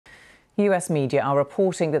US media are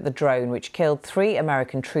reporting that the drone which killed 3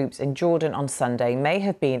 American troops in Jordan on Sunday may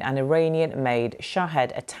have been an Iranian-made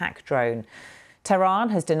Shahed attack drone. Tehran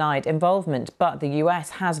has denied involvement, but the US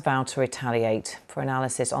has vowed to retaliate. For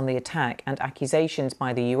analysis on the attack and accusations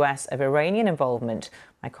by the US of Iranian involvement,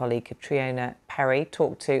 my colleague Katrina Perry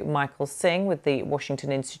talked to Michael Singh with the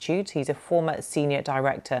Washington Institute. He's a former senior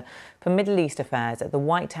director for Middle East Affairs at the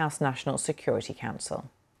White House National Security Council.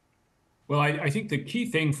 Well, I think the key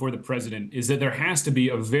thing for the president is that there has to be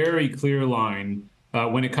a very clear line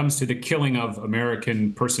when it comes to the killing of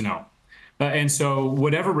American personnel. And so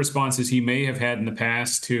whatever responses he may have had in the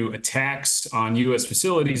past to attacks on U.S.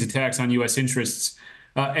 facilities, attacks on U.S. interests,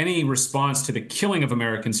 any response to the killing of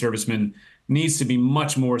American servicemen needs to be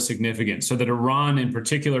much more significant so that Iran in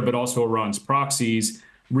particular, but also Iran's proxies,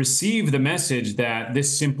 receive the message that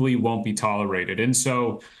this simply won't be tolerated. And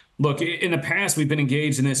so, look, in the past, we've been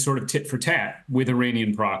engaged in this sort of tit for tat with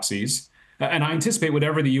Iranian proxies. And I anticipate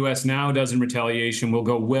whatever the U.S. now does in retaliation will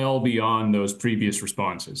go well beyond those previous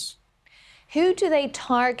responses. Who do they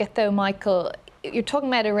target, though, Michael? You're talking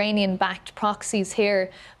about Iranian-backed proxies here,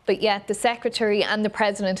 but yet the Secretary and the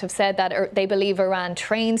President have said that they believe Iran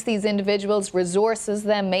trains these individuals, resources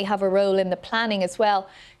them, may have a role in the planning as well.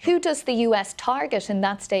 Who does the US target in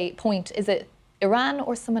that point? Is it Iran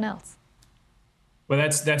or someone else? Well,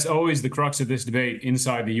 that's always the crux of this debate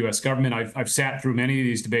inside the U.S. government. I've sat through many of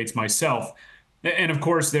these debates myself. And of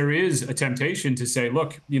course, there is a temptation to say,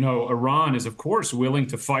 look, Iran is, of course, willing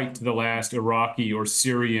to fight to the last Iraqi or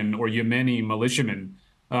Syrian or Yemeni militiaman.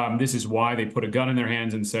 This is why they put a gun in their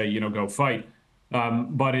hands and say, go fight,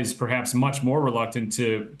 but is perhaps much more reluctant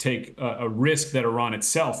to take a risk that Iran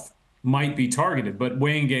itself might be targeted. But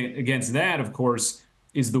weighing against that, of course,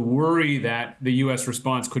 is the worry that the U.S.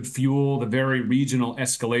 response could fuel the very regional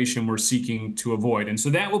escalation we're seeking to avoid. And so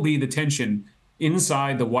that will be the tension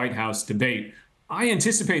inside the White House debate. I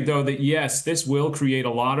anticipate, though, that, yes, this will create a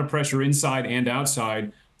lot of pressure inside and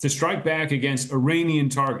outside to strike back against Iranian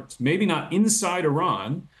targets, maybe not inside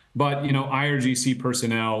Iran, but, IRGC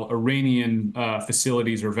personnel, Iranian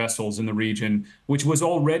facilities or vessels in the region, which was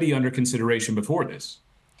already under consideration before this.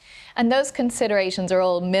 And those considerations are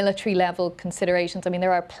all military-level considerations. I mean,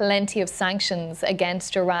 there are plenty of sanctions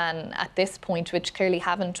against Iran at this point, which clearly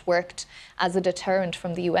haven't worked as a deterrent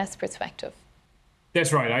from the US perspective.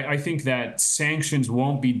 That's right. I think that sanctions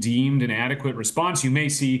won't be deemed an adequate response. You may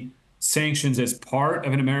see sanctions as part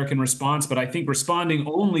of an American response, but I think responding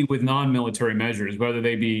only with non-military measures, whether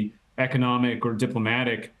they be economic or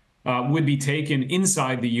diplomatic, would be taken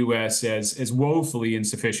inside the U.S. as woefully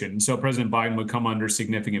insufficient. And so President Biden would come under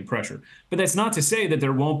significant pressure. But that's not to say that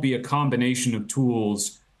there won't be a combination of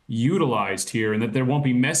tools utilized here and that there won't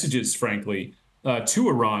be messages, frankly, to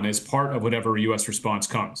Iran as part of whatever U.S. response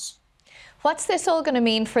comes. What's this all going to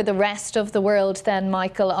mean for the rest of the world then,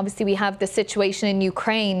 Michael? Obviously, we have the situation in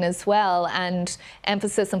Ukraine as well, and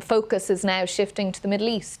emphasis and focus is now shifting to the Middle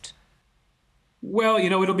East. Well,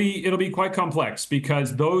 it'll be quite complex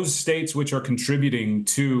because those states which are contributing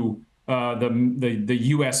to the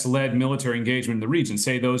U.S.-led military engagement in the region,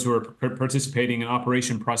 say those who are participating in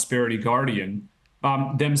Operation Prosperity Guardian,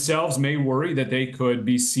 themselves may worry that they could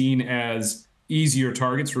be seen as easier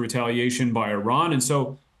targets for retaliation by Iran. And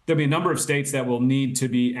so there'll be a number of states that will need to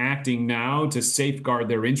be acting now to safeguard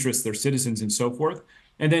their interests, their citizens, and so forth.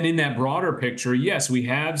 And then in that broader picture, yes, we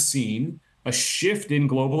have seen a shift in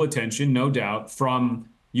global attention, no doubt, from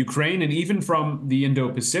Ukraine and even from the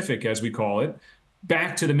Indo-Pacific, as we call it,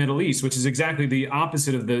 back to the Middle East, which is exactly the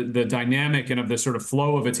opposite of the dynamic and of the sort of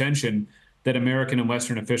flow of attention that American and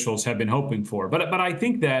Western officials have been hoping for. But I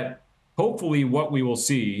think that hopefully what we will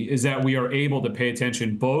see is that we are able to pay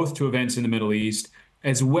attention both to events in the Middle East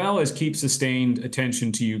as well as keep sustained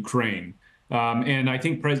attention to Ukraine. And I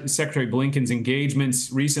think Secretary Blinken's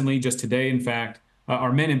engagements recently, just today, in fact,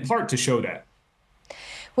 are meant in part to show that.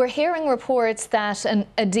 We're hearing reports that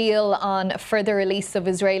a deal on further release of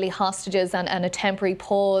Israeli hostages and a temporary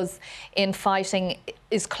pause in fighting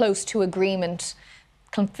is close to agreement.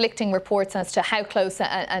 Conflicting reports as to how close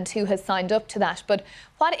and who has signed up to that. But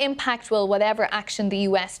what impact will whatever action the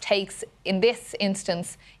US takes in this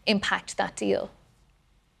instance impact that deal?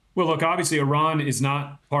 Well, look, obviously, Iran is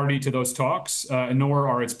not party to those talks, nor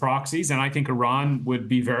are its proxies. And I think Iran would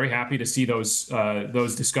be very happy to see those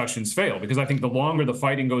discussions fail, because I think the longer the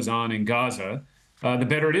fighting goes on in Gaza, the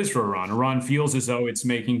better it is for Iran. Iran feels as though it's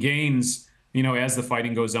making gains, as the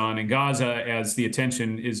fighting goes on in Gaza, as the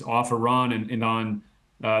attention is off Iran and on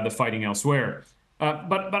the fighting elsewhere.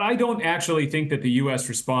 But I don't actually think that the U.S.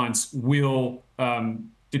 response will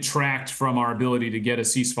detract from our ability to get a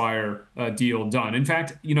ceasefire deal done. In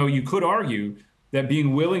fact, you could argue that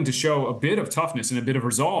being willing to show a bit of toughness and a bit of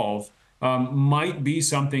resolve might be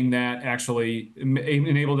something that actually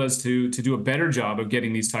enabled us to do a better job of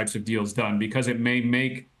getting these types of deals done, because it may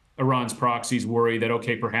make Iran's proxies worry that,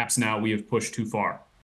 okay, perhaps now we have pushed too far.